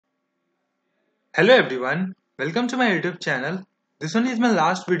Hello everyone, welcome to my YouTube channel. This one is my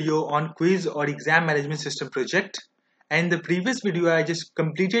last video on quiz or exam management system project. And in the previous video I just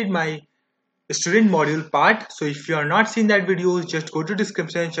completed my student module part. So if you are not seen that video, just go to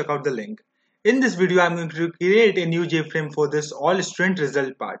description and check out the link. In this video I'm going to create a new JFrame for this all student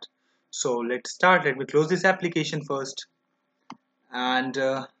result part. So let's start. Let me close this application first and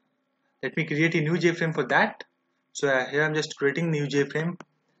let me create a new JFrame for that. So here I'm just creating new JFrame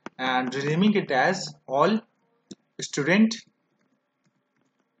and renaming it as all student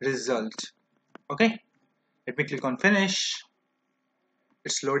result. Okay, let me click on finish.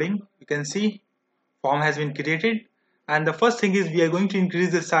 It's loading. You can see form has been created, and the first thing is we are going to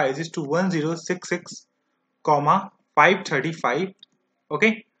increase the size is to 1066 comma 535.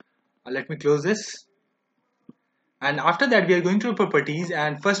 Okay, let me close this, and after that we are going to properties,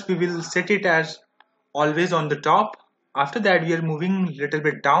 and first we will set it as always on the top. After that we are moving a little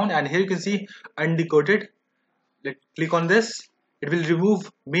bit down, and here you can see undecoded. Let's click on this. It will remove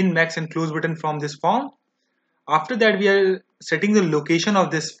min, max and close button from this form. After that we are setting the location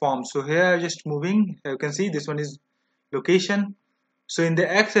of this form. So here just moving, you can see this one is location. So in the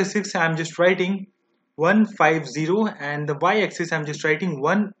x-axis I'm just writing 150 and the y-axis I'm just writing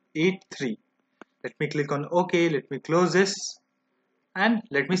 183. Let me click on OK. Let me close this and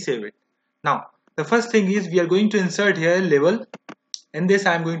let me save it. Now the first thing is we are going to insert here label. In this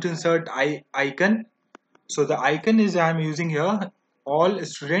I'm going to insert icon. So the icon is I'm using here all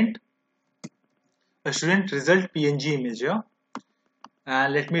student result PNG image here,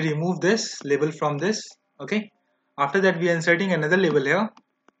 and let me remove this label from this. Okay, after that we are inserting another label here,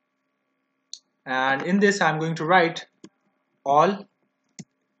 and in this I'm going to write all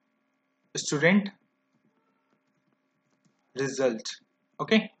student result.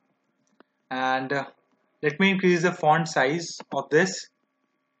 Okay, and let me increase the font size of this,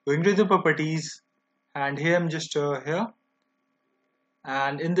 going to the properties, and here I'm just here,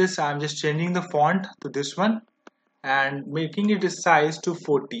 and in this I'm just changing the font to this one and making it a size to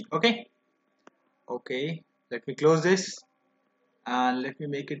 40. Okay, let me close this and let me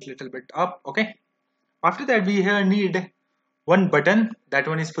make it a little bit up. Okay, after that we here need one button. That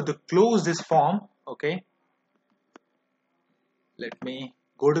one is for the close this form. Okay, let me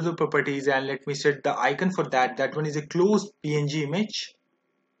go to the properties and let me set the icon for that. That one is a closed PNG image.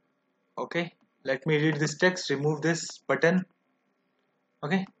 Okay, let me read this text, remove this button.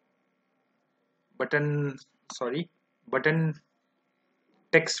 Okay, button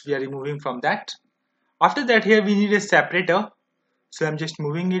text we are removing from that. After that here we need a separator. So I'm just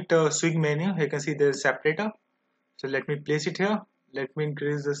moving it swing menu. You can see there's a separator. So let me place it here. Let me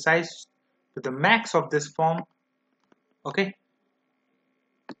increase the size to the max of this form. Okay,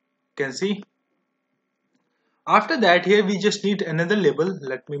 you can see. After that here we just need another label.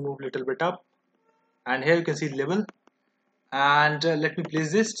 Let me move a little bit up, and here you can see label, and let me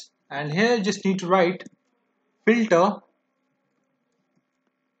place this, and here you just need to write filter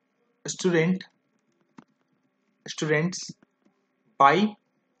students by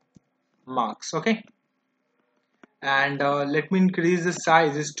marks. Okay, and let me increase the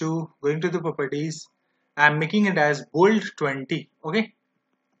sizes to going to the properties. I'm making it as bold 20. Okay,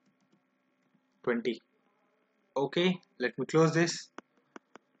 20. Okay, let me close this,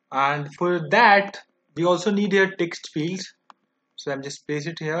 and for that we also need here text fields. So I'm just place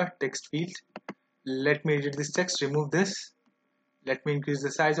it here, text field. Let me edit this text, remove this. Let me increase the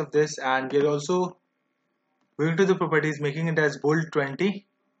size of this, and we're also going to the properties, making it as bold 20.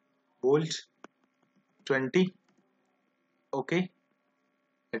 Okay,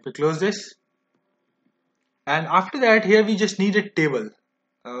 let me close this, and after that here we just need a table.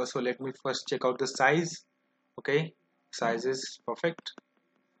 So let me first check out the size. Okay, size is perfect,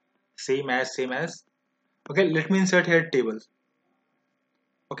 same as. Okay, let me insert here table.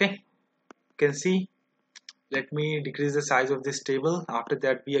 Okay, you can see. Let me decrease the size of this table. After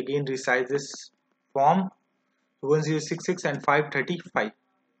that we again resize this form to 1066 and 535.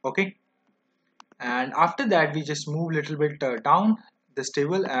 Okay, and after that we just move a little bit down this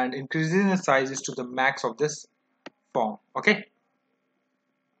table and increasing the sizes to the max of this form. Okay,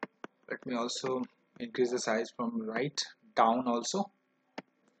 let me also increase the size from right down also.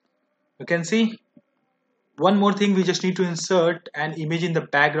 You can see one more thing, we just need to insert an image in the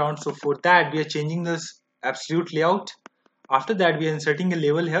background. So for that we are changing this absolute layout. After that we are inserting a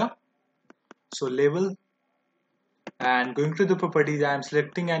label here. So label, and going to the properties I am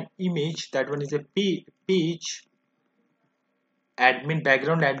selecting an image. That one is a page admin,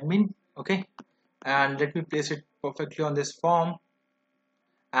 background admin. Okay, and let me place it perfectly on this form,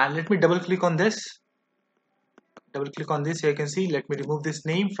 and let me double click on this. Here you can see. Let me remove this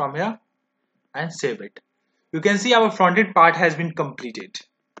name from here, and save it. You can see our front-end part has been completed.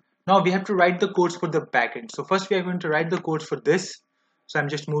 Now we have to write the codes for the backend. So first we are going to write the codes for this. So I'm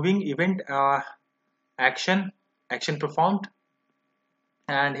just moving event action performed,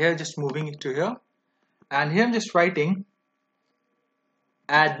 and here just moving it to here, and here I'm just writing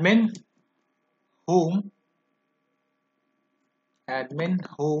admin home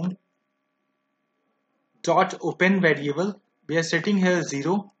dot open variable. We are setting here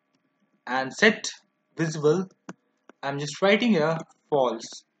 0 and set visible. I'm just writing here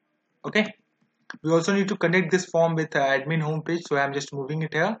false. Okay. We also need to connect this form with admin home page, so I'm just moving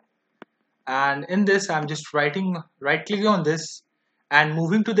it here, and in this I'm just writing right click on this and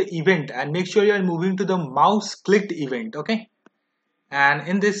moving to the event, and make sure you are moving to the mouse clicked event. Okay. And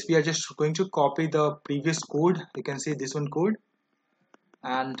in this we are just going to copy the previous code. You can see this one code,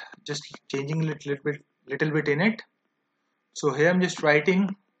 and just changing a little bit in it. So here I'm just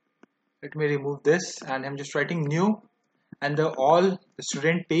writing, let me remove this, and I'm just writing new, and the all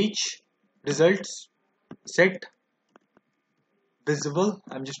student page results set visible.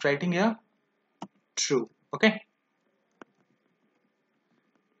 I'm just writing here true. Okay.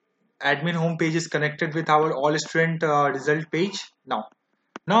 Admin home page is connected with our all student result page.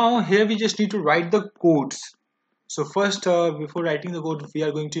 Now here we just need to write the codes. So first, before writing the code, we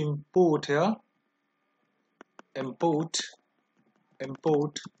are going to import here, import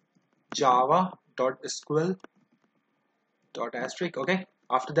java.sql.asterisk. Okay.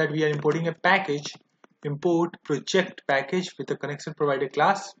 After that, we are importing a package, import project package with a connection provider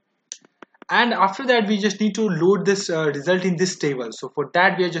class. And after that, we just need to load this result in this table. So for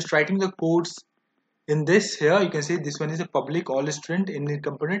that, we are just writing the codes in this. Here you can see this one is a public all student init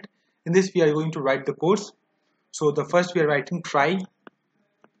component. In this, we are going to write the codes. So the first we are writing try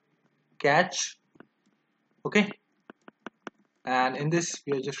catch. Okay. And in this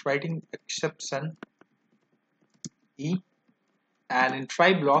we are just writing exception e, and in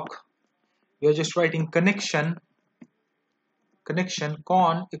try block we are just writing connection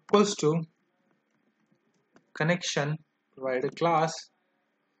con equals to connection provider class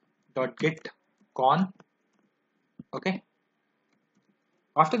dot get con. Okay.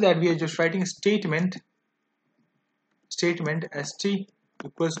 After that, we are just writing statement st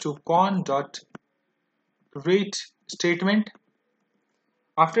equals to con dot create statement.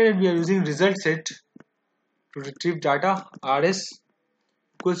 After that, we are using result set to retrieve data. rs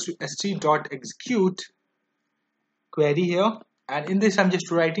equals to st dot execute query here, and in this I'm just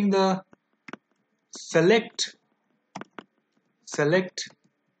writing the select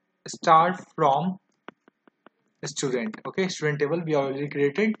star from student. Okay, student table we already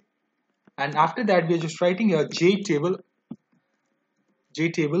created, and after that we are just writing a jtable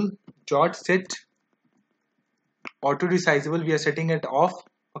dot set auto resizable. We are setting it off.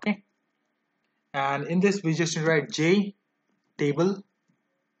 Okay, and in this we just write jtable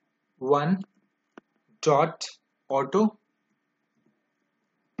 1 dot auto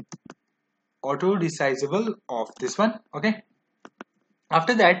resizable of this one. Okay.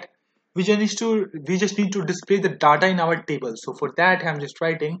 After that, we just need to display the data in our table. So for that, I'm just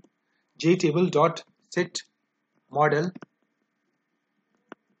writing jtable dot set model,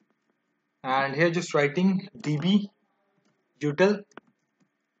 and here just writing db util,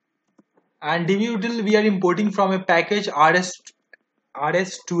 and db util we are importing from a package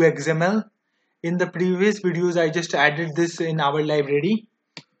rs2xml. In the previous videos, I just added this in our library.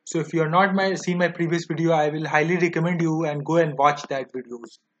 So if you are not seen my previous video, I will highly recommend you and go and watch that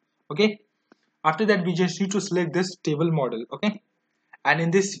videos. Okay. After that, we just need to select this table model. Okay. And in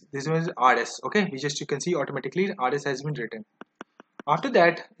this one is rs. Okay. You can see automatically rs has been written. After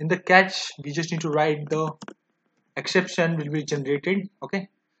that, in the catch, we just need to write the exception will be generated. Okay.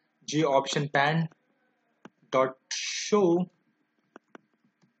 J option pan dot show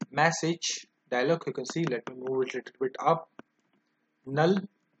message dialog. You can see, let me move it a little bit up, null,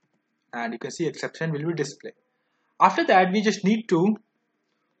 and you can see exception will be displayed. After that, we just need to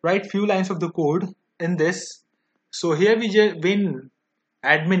write few lines of the code in this. So here when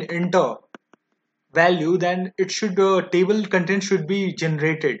admin enter value, then it should table content should be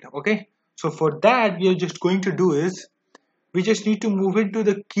generated. Okay. So for that, we are just going to do is we just need to move it to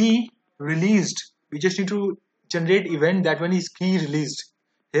the key released. We just need to generate event that one is key released.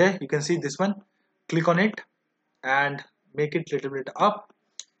 Here you can see this one. Click on it and make it little bit up.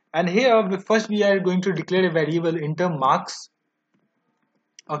 And here first we are going to declare a variable enter marks.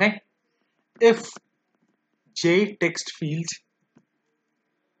 Okay. If j text field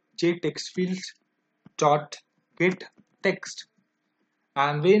dot get text,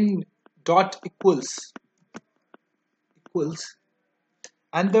 and when dot equals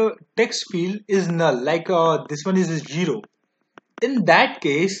and the text field is null, like this one is a 0, in that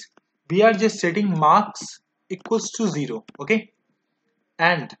case we are just setting marks equals to 0. Okay,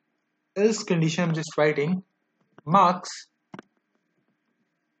 and else condition I'm just writing marks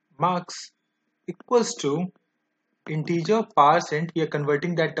equals to integer %. We are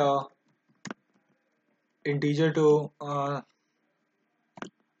converting that integer to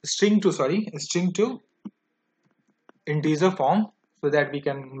string to integer form, so that we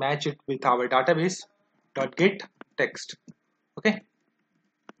can match it with our database dot get text. Okay,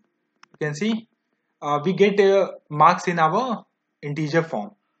 you can see we get marks in our integer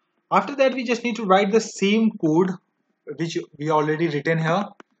form. After that we just need to write the same code which we already written here.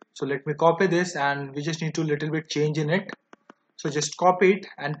 So let me copy this, and we just need to little bit change in it. So just copy it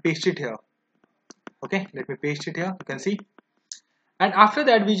and paste it here. Okay, let me paste it here, you can see. And after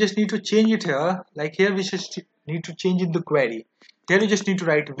that we just need to change it here, like here we just need to change in the query. Here we just need to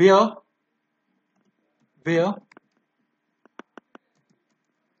write where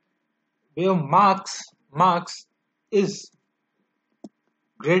marks is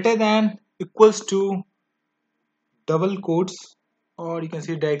greater than equals to double quotes, or you can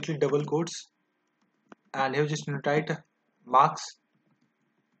see directly double quotes, and here just need to write marks.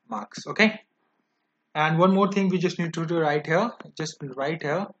 Okay, and one more thing we just need to do right here, just write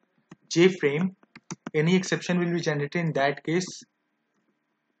here JFrame. Any exception will be generated in that case.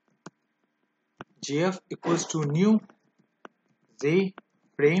 JF equals to new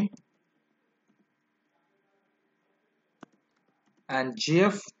JFrame, and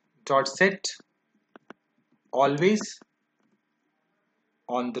JF dot set always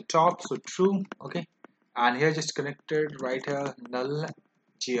on the top, so true. Okay, and here just connected right here null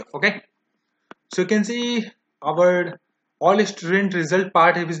JF. Okay, so you can see our all student result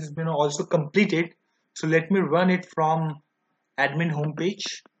part has been also completed. So let me run it from admin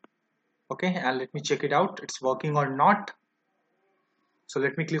homepage. Okay, and let me check it out, it's working or not. So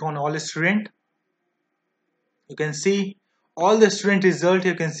let me click on all student. You can see all the student result.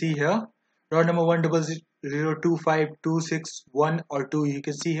 You can see here row number 1002526 or 2, you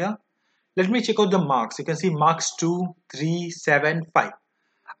can see here. Let me check out the marks. You can see marks 2, 3, 7, 5.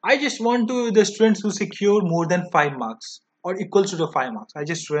 I just want to the students who secure more than 5 marks or equals to the 5 marks. I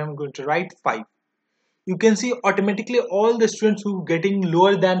just am going to write 5. You can see automatically all the students who getting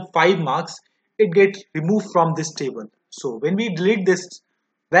lower than 5 marks, it gets removed from this table. So when we delete this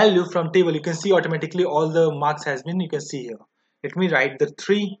value from table, you can see automatically all the marks has been, you can see here. Let me write the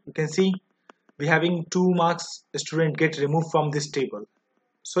 3. You can see we having 2 marks, the student get removed from this table.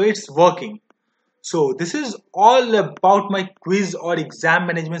 So it's working. So this is all about my quiz or exam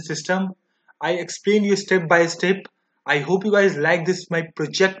management system. I explain you step by step. I hope you guys like this my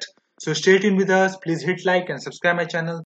project. So stay tuned with us. Please hit like and subscribe my channel.